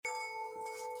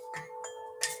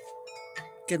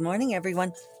Good morning,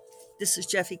 everyone. This is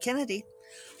Jeffe Kennedy,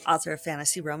 author of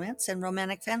fantasy romance and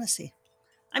romantic fantasy.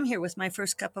 I'm here with my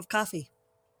first cup of coffee.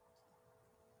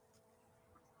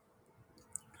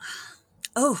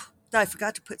 Oh, I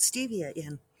forgot to put stevia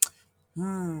in.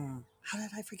 How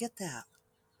did I forget that?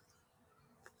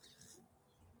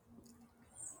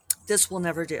 This will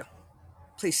never do.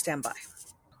 Please stand by.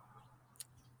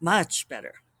 Much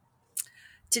better.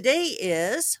 Today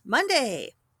is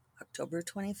Monday, October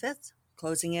 25th,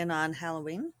 closing in on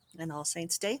Halloween and All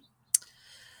Saints' Day.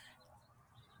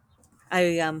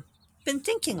 I've been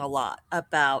thinking a lot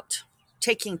about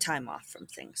taking time off from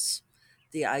things.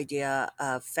 The idea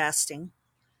of fasting,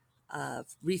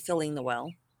 of refilling the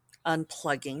well,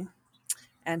 unplugging,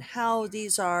 and how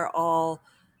these are all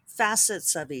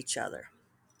facets of each other.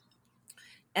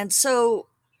 And so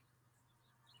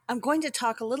I'm going to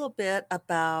talk a little bit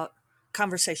about a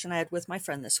conversation I had with my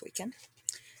friend this weekend.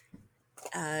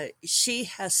 She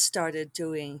has started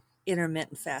doing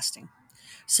intermittent fasting.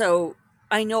 So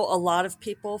I know a lot of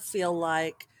people feel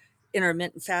like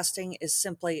intermittent fasting is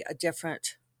simply a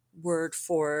different word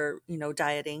for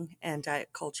dieting and diet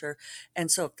culture,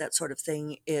 and so if that sort of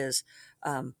thing is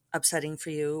upsetting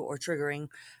for you or triggering,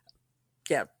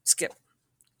 yeah, skip.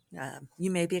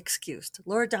 You may be excused.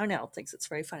 Laura Darnell thinks it's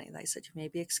very funny that I said you may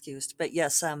be excused, but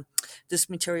yes, this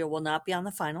material will not be on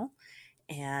the final,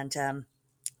 and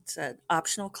it's an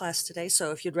optional class today, so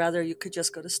if you'd rather, you could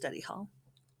just go to study hall,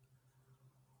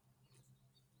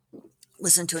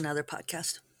 listen to another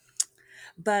podcast.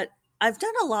 But I've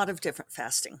done a lot of different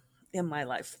fasting in my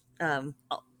life,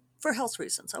 for health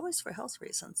reasons, always for health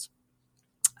reasons.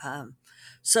 Um,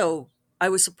 so I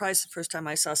was surprised the first time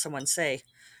I saw someone say,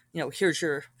 here's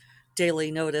your daily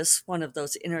notice, one of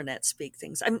those internet speak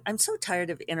things. I'm so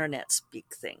tired of internet speak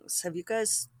things. Have you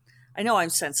guys? I know I'm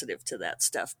sensitive to that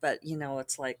stuff, but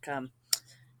it's like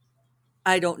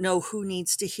I don't know who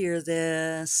needs to hear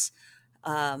this.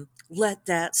 Let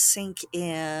that sink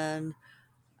in.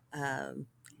 Um,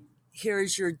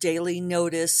 Here's your daily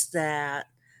notice that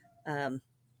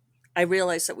I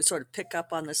realize that we sort of pick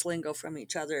up on this lingo from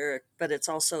each other, but it's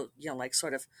also, like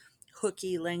sort of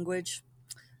hooky language.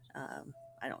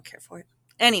 I don't care for it.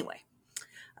 Anyway,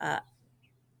 uh,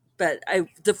 but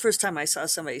the first time I saw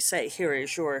somebody say, here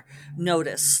is your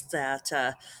notice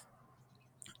that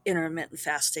intermittent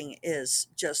fasting is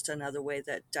just another way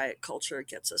that diet culture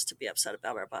gets us to be upset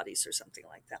about our bodies or something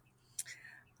like that.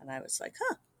 And I was like,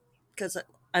 because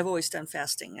I've always done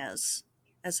fasting as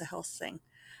a health thing.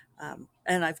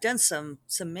 And I've done some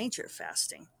major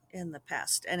fasting in the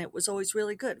past, and it was always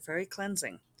really good, very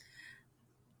cleansing.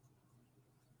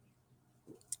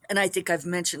 And I think I've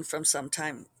mentioned from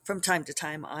time to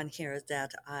time on here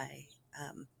that I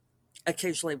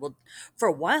occasionally will. For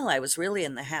a while, I was really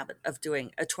in the habit of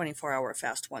doing a 24-hour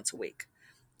fast once a week,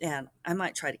 and I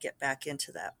might try to get back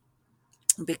into that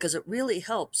because it really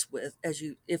helps with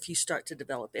if you start to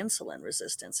develop insulin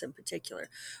resistance in particular,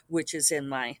 which is in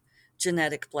my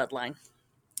genetic bloodline.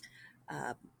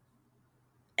 Uh,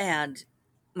 And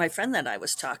my friend that I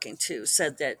was talking to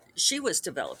said that she was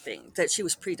pre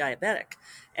diabetic.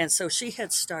 And so she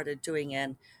had started doing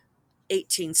an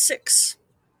 18-6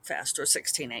 fast or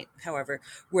 16-8, however,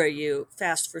 where you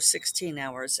fast for 16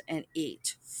 hours and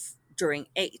eat during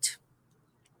 8.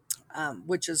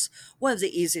 Which is one of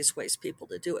the easiest ways people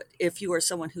to do it. If you are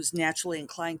someone who's naturally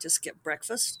inclined to skip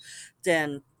breakfast,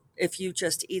 then if you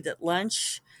just eat at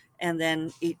lunch and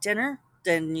then eat dinner,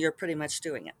 then you're pretty much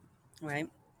doing it, right?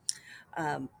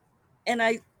 Um, and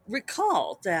I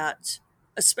recall that,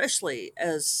 especially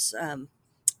as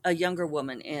a younger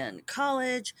woman in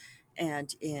college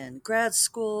and in grad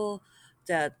school,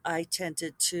 that I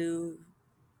tended to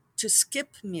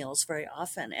skip meals very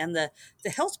often, and the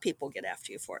health people get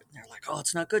after you for it. And they're like, "Oh,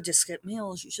 it's not good to skip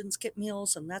meals. You shouldn't skip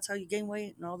meals, and that's how you gain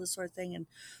weight and all this sort of thing." And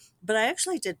but I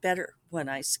actually did better when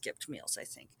I skipped meals, I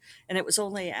think. And it was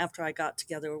only after I got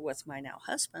together with my now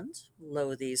husband,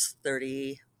 lo these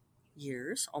 30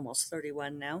 years, almost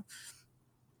 31 now,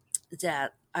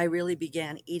 that I really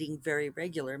began eating very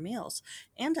regular meals.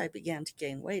 And I began to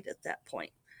gain weight at that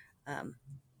point. Um,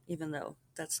 Even though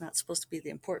that's not supposed to be the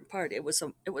important part, it was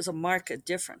a marked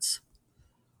difference.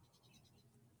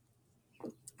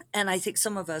 And I think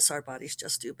some of us, our bodies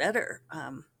just do better,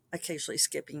 occasionally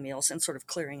skipping meals and sort of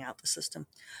clearing out the system.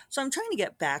 So I'm trying to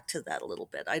get back to that a little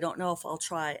bit. I don't know if I'll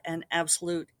try an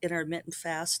absolute intermittent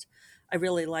fast. I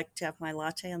really like to have my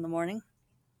latte in the morning.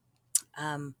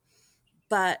 Um,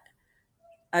 but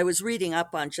I was reading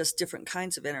up on just different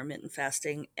kinds of intermittent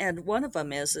fasting, and one of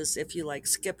them is if you like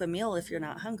skip a meal if you're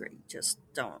not hungry, just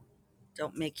don't.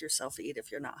 don't make yourself eat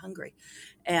if you're not hungry.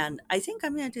 And I think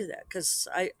I'm going to do that because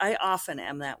I often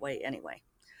am that way anyway,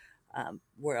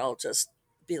 where I'll just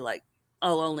be like,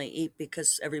 I'll only eat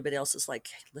because everybody else is like,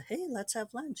 hey, let's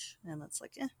have lunch. And it's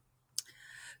like, yeah.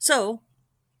 So,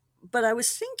 but I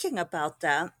was thinking about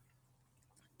that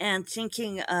and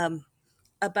thinking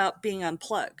about being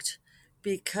unplugged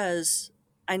because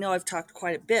I know I've talked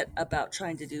quite a bit about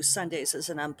trying to do Sundays as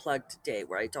an unplugged day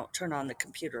where I don't turn on the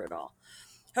computer at all.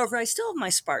 However, I still have my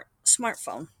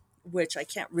smartphone, which I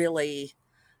can't really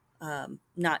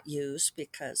not use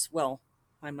because, well,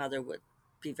 my mother would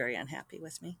be very unhappy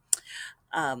with me,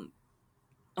 um,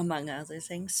 among other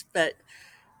things. But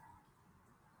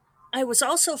I was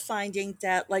also finding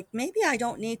that, like, maybe I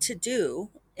don't need to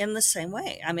do in the same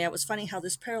way. I mean, it was funny how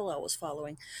this parallel was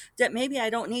following, that maybe I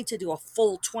don't need to do a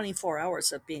full 24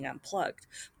 hours of being unplugged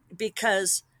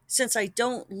because since I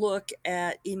don't look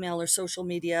at email or social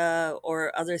media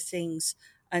or other things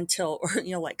until, or,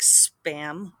 like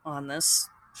spam on this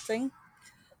thing,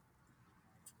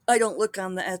 I don't look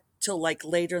on that till like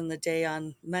later in the day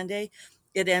on Monday.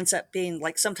 It ends up being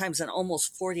like sometimes an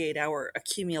almost 48-hour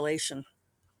accumulation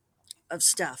of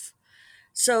stuff.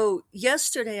 So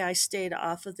yesterday I stayed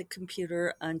off of the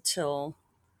computer until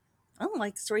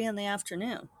like 3 in the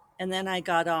afternoon. And then I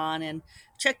got on and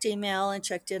checked email and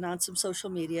checked in on some social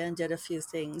media and did a few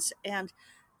things. And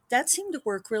that seemed to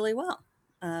work really well.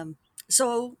 Um,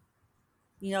 so,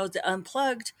 the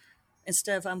unplugged,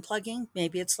 instead of unplugging,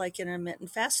 maybe it's like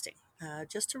intermittent fasting,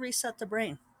 just to reset the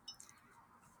brain.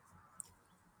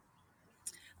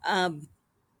 Um,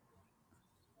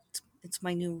 it's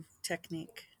my new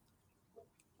technique.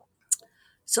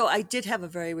 So I did have a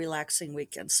very relaxing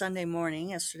weekend.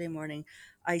 Yesterday morning,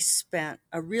 I spent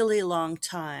a really long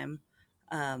time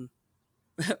um,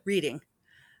 reading.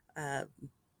 Uh,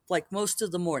 like most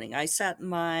of the morning, I sat in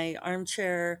my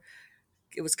armchair.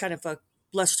 It was kind of a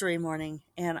blustery morning,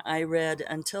 and I read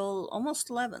until almost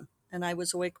 11, and I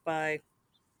was awake by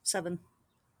 7.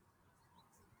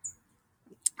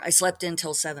 I slept in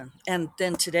till 7, and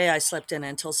then today I slept in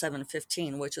until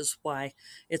 7:15, which is why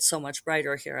it's so much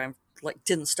brighter here. I like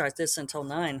didn't start this until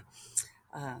 9.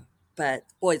 Uh, but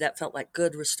boy, that felt like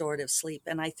good restorative sleep.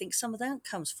 And I think some of that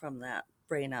comes from that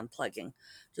brain unplugging,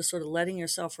 just sort of letting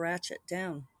yourself ratchet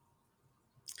down.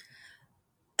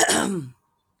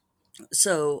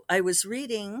 So I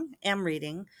am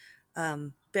reading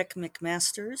Beck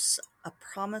McMaster's A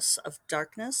Promise of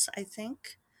Darkness, I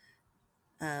think.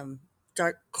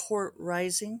 Dark Court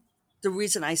Rising. The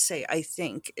reason I say I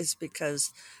think is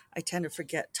because I tend to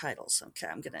forget titles. Okay,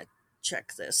 I'm going to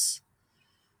check this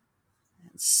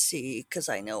and see, because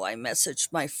I know I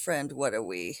messaged my friend. What are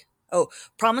we? Oh,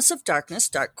 Promise of Darkness,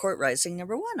 Dark Court Rising,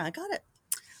 #1. I got it.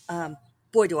 Um,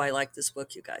 Boy, do I like this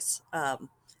book, you guys.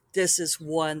 This is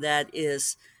one that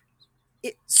is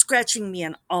scratching me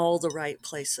in all the right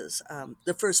places.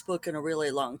 The first book in a really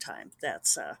long time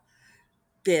that's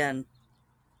been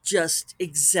just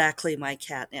exactly my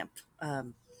catnip.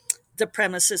 The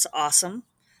premise is awesome.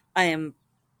 I am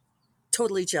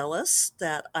totally jealous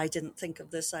that I didn't think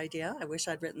of this idea. I wish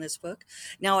I'd written this book.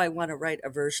 Now I want to write a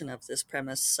version of this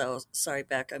premise. So sorry,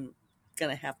 Beck, I'm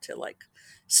going to have to like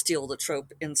steal the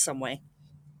trope in some way.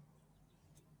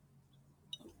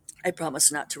 I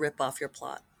promise not to rip off your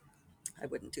plot. I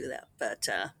wouldn't do that. But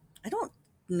I don't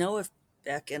know if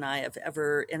Beck and I have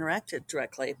ever interacted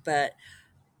directly, but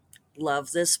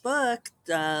love this book.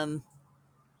 Yeah,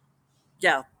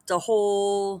 the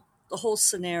whole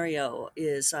scenario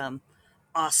is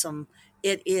awesome.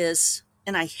 It is,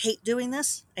 and I hate doing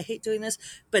this. I hate doing this,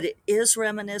 but it is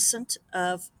reminiscent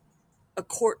of A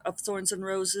Court of Thorns and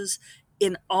Roses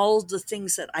in all the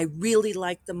things that I really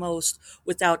liked the most,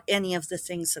 without any of the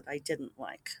things that I didn't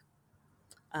like.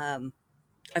 Um,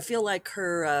 I feel like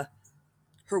her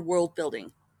world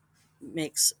building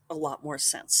makes a lot more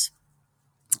sense.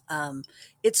 Um,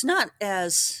 it's not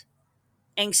as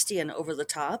angsty and over the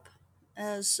top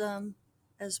as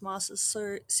Moss's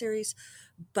series,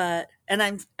 but and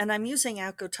I'm using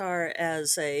Akotar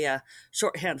as a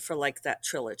shorthand for like that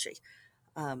trilogy.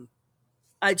 Um,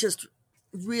 I just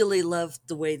really love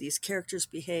the way these characters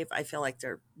behave. I feel like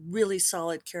they're really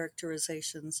solid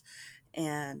characterizations,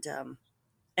 and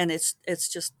it's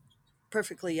just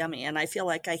perfectly yummy. And I feel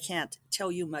like I can't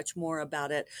tell you much more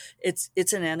about it.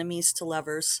 It's an enemies to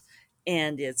lovers,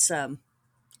 and it's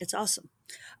awesome.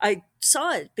 I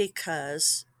saw it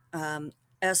because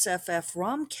SFF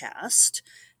Romcast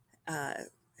uh,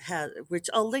 which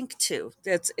I'll link to.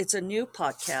 It's a new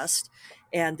podcast,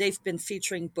 and they've been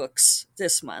featuring books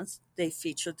this month. They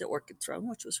featured The Orchid Throne,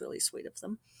 which was really sweet of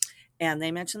them, and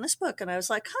they mentioned this book, and I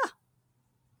was like, "Huh,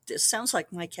 this sounds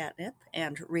like my catnip,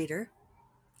 and reader,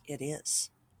 it is.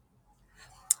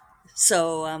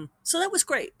 So that was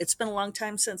great. It's been a long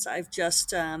time since I've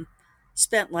just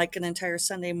spent like an entire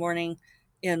Sunday morning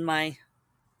in my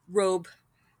robe,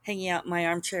 hanging out in my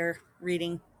armchair,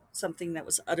 reading something that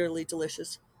was utterly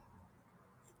delicious.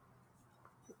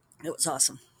 It was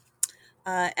awesome.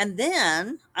 And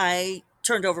then I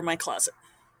turned over my closet.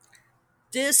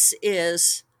 This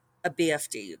is a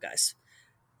BFD, you guys.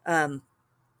 Um,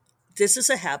 this is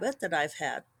a habit that I've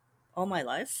had all my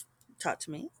life, taught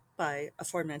to me by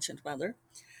aforementioned mother.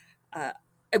 Uh,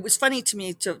 it was funny to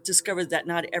me to discover that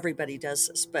not everybody does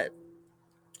this, but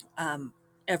um,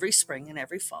 every spring and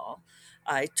every fall,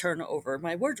 I turn over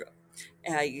my wardrobe.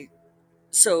 I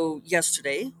So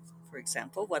yesterday, for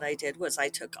example, what I did was I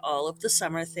took all of the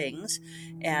summer things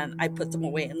and I put them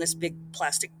away in this big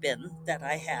plastic bin that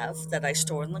I have that I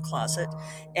store in the closet.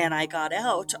 And I got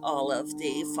out all of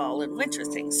the fall and winter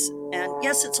things. And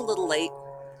yes, it's a little late.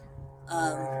 I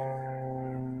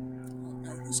don't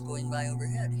know who's going by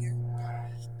overhead here.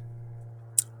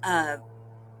 Uh,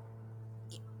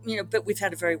 but we've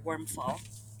had a very warm fall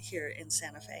here in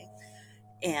Santa Fe.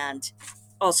 And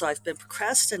also, I've been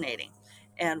procrastinating.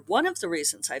 And one of the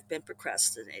reasons I've been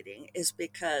procrastinating is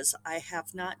because I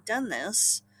have not done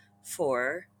this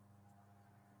for,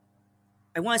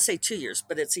 I want to say 2 years,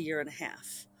 but it's a year and a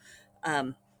half.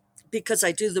 Um, because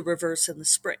I do the reverse in the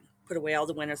spring, put away all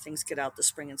the winter things, get out the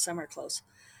spring and summer clothes.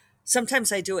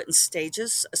 Sometimes I do it in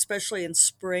stages, especially in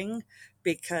spring,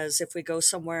 because if we go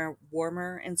somewhere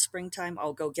warmer in springtime,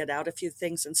 I'll go get out a few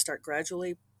things and start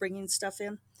gradually bringing stuff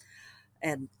in.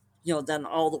 And then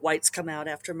all the whites come out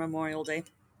after Memorial Day.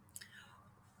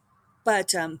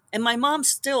 But and my mom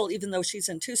still, even though she's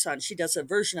in Tucson, she does a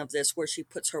version of this where she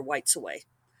puts her whites away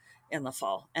in the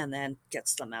fall and then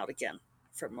gets them out again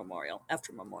for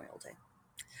after Memorial Day.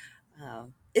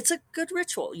 It's a good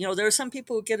ritual. There are some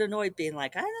people who get annoyed being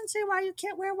like, I didn't say why you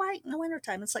can't wear white in the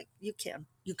wintertime. It's like, you can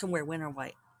wear winter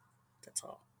white. That's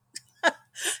all.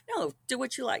 No, do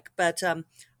what you like. But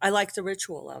I like the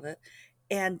ritual of it.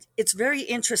 And it's very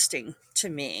interesting to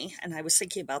me. And I was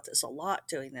thinking about this a lot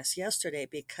doing this yesterday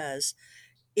because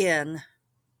in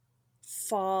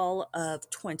fall of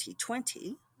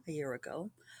 2020, a year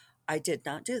ago, I did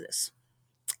not do this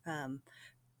um,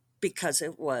 because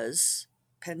it was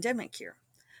pandemic year.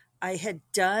 I had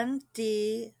done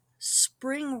the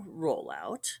spring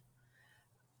rollout,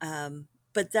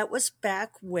 but that was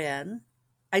back when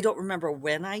I don't remember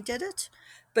when I did it,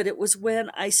 but it was when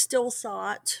I still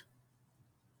thought,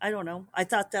 I don't know, I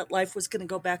thought that life was going to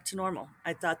go back to normal.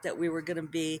 I thought that we were going to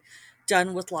be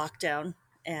done with lockdown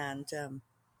and,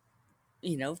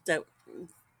 that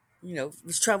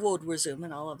travel would resume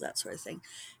and all of that sort of thing.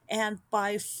 And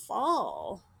by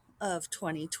fall of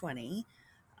 2020,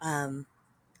 um,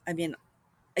 I mean,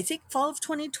 I think fall of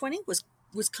 2020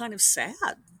 was kind of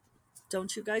sad.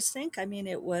 Don't you guys think? I mean,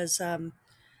 it was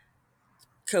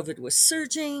COVID was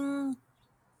surging,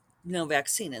 no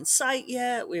vaccine in sight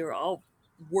yet. We were all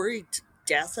worried to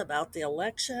death about the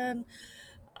election,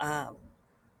 um,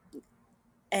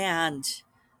 and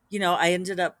I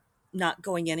ended up not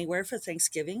going anywhere for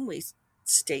Thanksgiving. We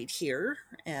stayed here,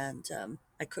 and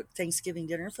I cooked Thanksgiving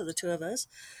dinner for the two of us.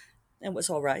 It was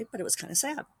all right, but it was kind of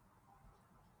sad.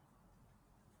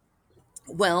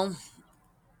 Well,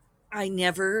 I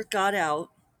never got out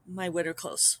my winter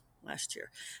clothes last year.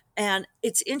 And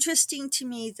it's interesting to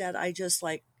me that I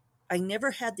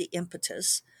never had the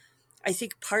impetus. I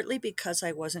think partly because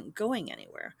I wasn't going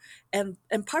anywhere. And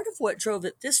part of what drove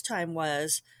it this time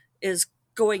is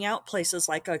going out places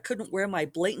like I couldn't wear my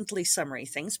blatantly summery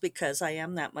things because I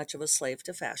am that much of a slave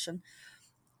to fashion.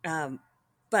 Um,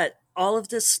 but all of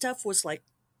this stuff was like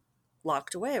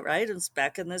locked away, right? It's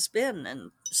back in this bin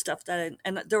and stuff and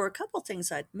there were a couple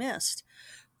things I'd missed.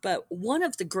 But one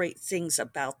of the great things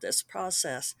about this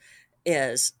process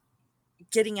is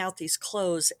getting out these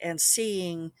clothes and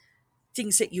seeing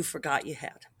things that you forgot you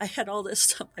had. I had all this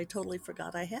stuff I totally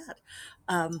forgot I had.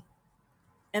 Um,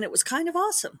 and it was kind of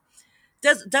awesome.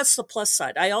 That's the plus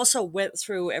side. I also went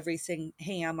through everything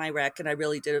hanging on my rack, and I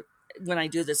really did. When I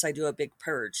do this, I do a big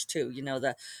purge too.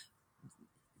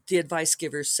 The advice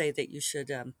givers say that you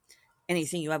should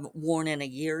anything you haven't worn in a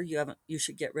year, you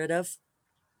should get rid of.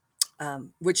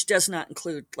 Which does not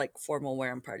include like formal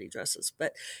wear and party dresses.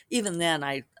 But even then,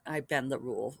 I bend the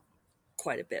rule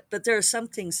quite a bit. But there are some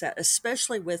things that,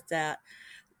 especially with that,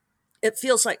 it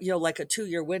feels like like a 2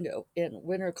 year window in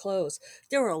winter clothes.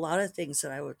 There were a lot of things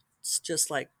that I was just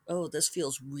like, oh, this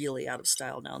feels really out of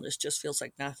style now. And this just feels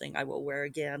like nothing I will wear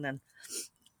again. And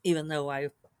even though I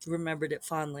remembered it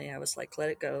fondly, I was like, let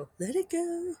it go, let it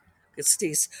go. It's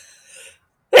these.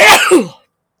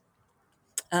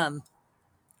 um,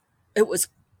 it was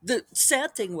the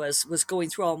sad thing was going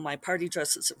through all my party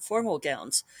dresses and formal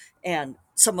gowns, and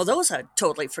some of those I'd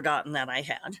totally forgotten that I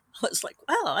had. I was like,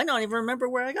 wow, I don't even remember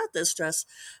where I got this dress,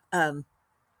 um,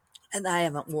 and I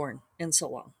haven't worn in so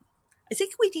long. I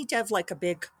think we need to have like a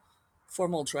big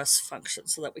formal dress function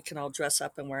so that we can all dress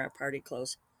up and wear our party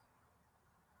clothes.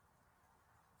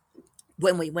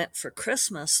 When we went for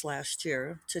Christmas last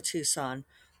year to Tucson,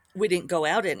 we didn't go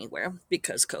out anywhere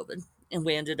because COVID, and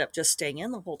we ended up just staying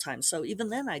in the whole time. So even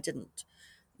then, I didn't,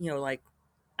 like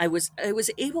I was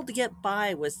able to get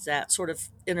by with that sort of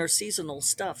interseasonal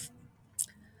stuff.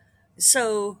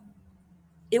 So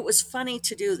it was funny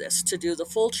to do this, to do the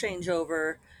full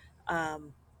changeover,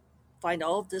 um, find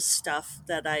all of this stuff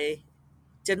that I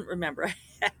didn't remember I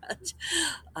had,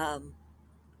 um,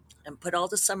 and put all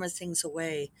the summer things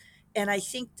away. And I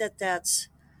think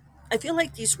I feel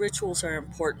like these rituals are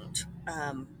important.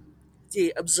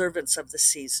 The observance of the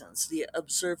seasons, the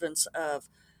observance of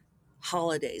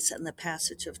holidays and the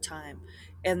passage of time.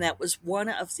 And that was one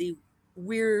of the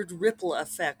weird ripple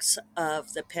effects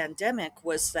of the pandemic,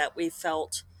 was that we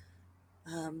felt,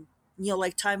 um,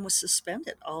 like time was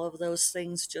suspended. All of those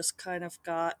things just kind of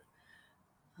got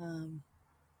um,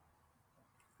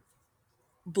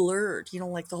 blurred.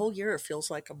 Like the whole year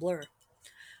feels like a blur.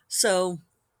 So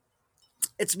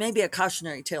it's maybe a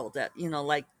cautionary tale that,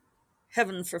 like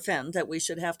heaven forfend that we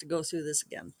should have to go through this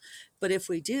again. But if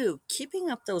we do, keeping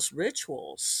up those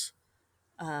rituals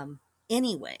um,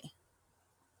 anyway,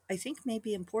 I think may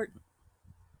be important.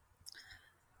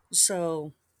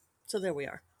 So, so there we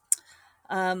are.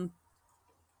 Um,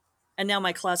 and now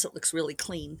my closet looks really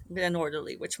clean and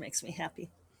orderly, which makes me happy.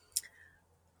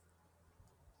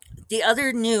 The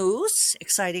other news,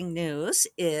 exciting news,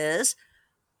 is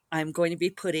I'm going to be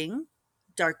putting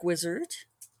Dark Wizard,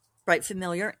 Bright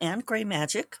Familiar, and Gray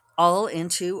Magic all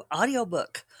into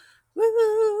audiobook.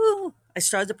 Woo! I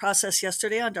started the process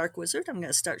yesterday on Dark Wizard. I'm going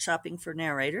to start shopping for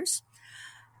narrators.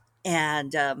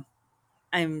 And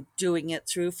I'm doing it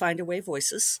through Findaway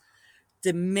Voices.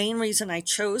 The main reason I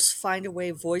chose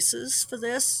Findaway Voices for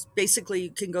this, basically, you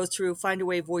can go through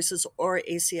Findaway Voices or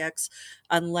ACX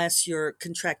unless you're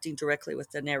contracting directly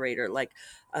with the narrator. Like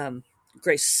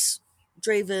Grace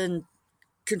Draven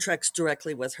contracts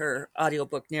directly with her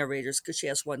audiobook narrators because she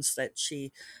has ones that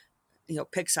she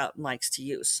picks out and likes to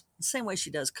use. The same way she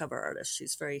does cover artists.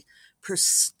 She's very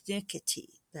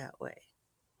persnickety that way,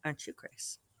 aren't you,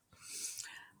 Grace?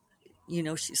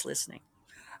 She's listening.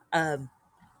 Um,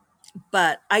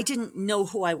 but I didn't know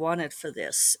who I wanted for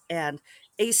this. And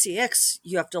ACX,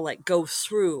 you have to like go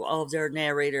through all of their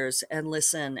narrators and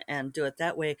listen and do it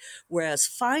that way. Whereas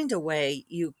Findaway,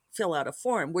 you fill out a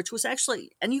form, which was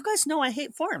actually, and you guys know I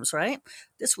hate forms, right?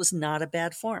 This was not a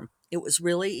bad form. It was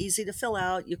really easy to fill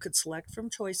out. You could select from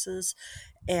choices,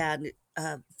 and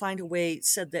Findaway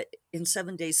said that in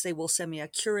 7 days they will send me a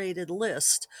curated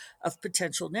list of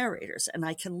potential narrators, and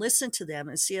I can listen to them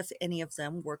and see if any of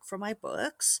them work for my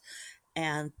books.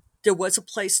 And there was a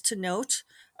place to note,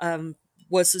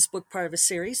 was this book part of a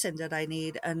series, and did I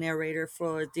need a narrator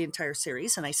for the entire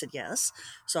series? And I said yes.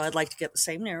 So I'd like to get the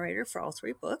same narrator for all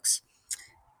three books.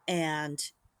 And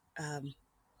um,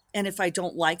 and if I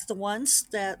don't like the ones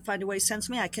that Findaway sends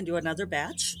me, I can do another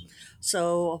batch.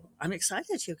 So I'm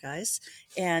excited, you guys.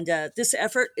 And this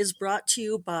effort is brought to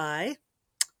you by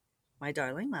my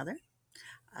darling mother,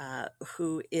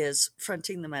 who is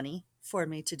fronting the money for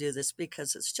me to do this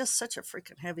because it's just such a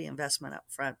freaking heavy investment up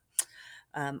front.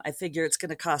 I figure it's going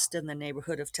to cost in the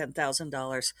neighborhood of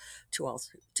 $10,000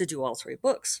 to do all three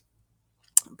books,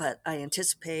 but I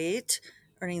anticipate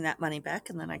earning that money back,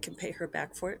 and then I can pay her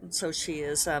back for it. And so she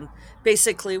is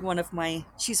basically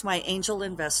she's my angel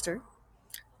investor,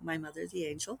 my mother, the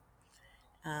angel.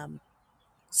 Um,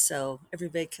 so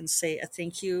everybody can say a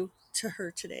thank you to her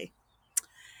today.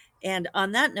 And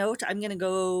on that note, I'm going to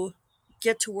go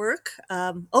get to work.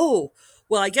 Well,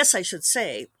 I guess I should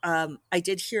say I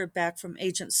did hear back from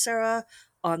Agent Sarah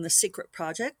on the secret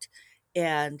project,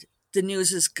 and the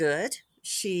news is good.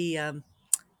 She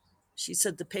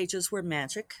said the pages were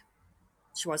magic.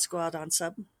 She wants to go out on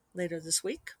sub later this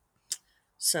week.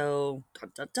 So,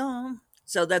 dun, dun, dun.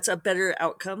 So that's a better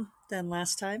outcome than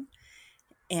last time.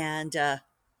 And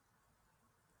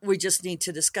we just need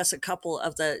to discuss a couple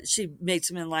of she made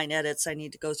some inline edits. I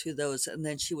need to go through those. And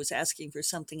then she was asking for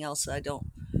something else. I don't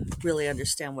really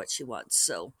understand what she wants.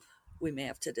 So we may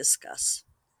have to discuss.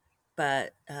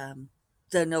 But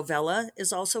the novella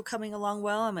is also coming along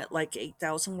well. I'm at like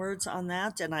 8,000 words on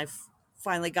that. And I've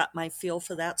finally got my feel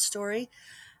for that story.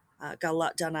 Got a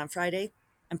lot done on Friday.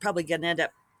 I'm probably going to end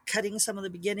up cutting some of the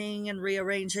beginning and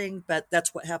rearranging, but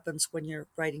that's what happens when you're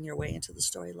writing your way into the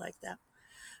story like that.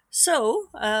 So,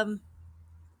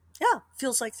 yeah,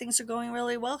 feels like things are going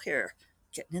really well here,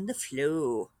 getting in the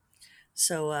flow.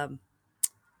 So,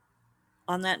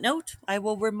 on that note, I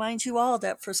will remind you all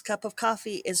that First Cup of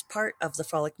Coffee is part of the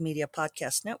Frolic Media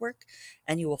Podcast Network,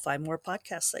 and you will find more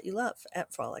podcasts that you love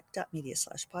at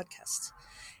frolic.media/podcasts.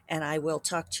 And I will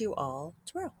talk to you all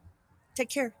tomorrow. Take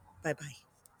care. Bye bye.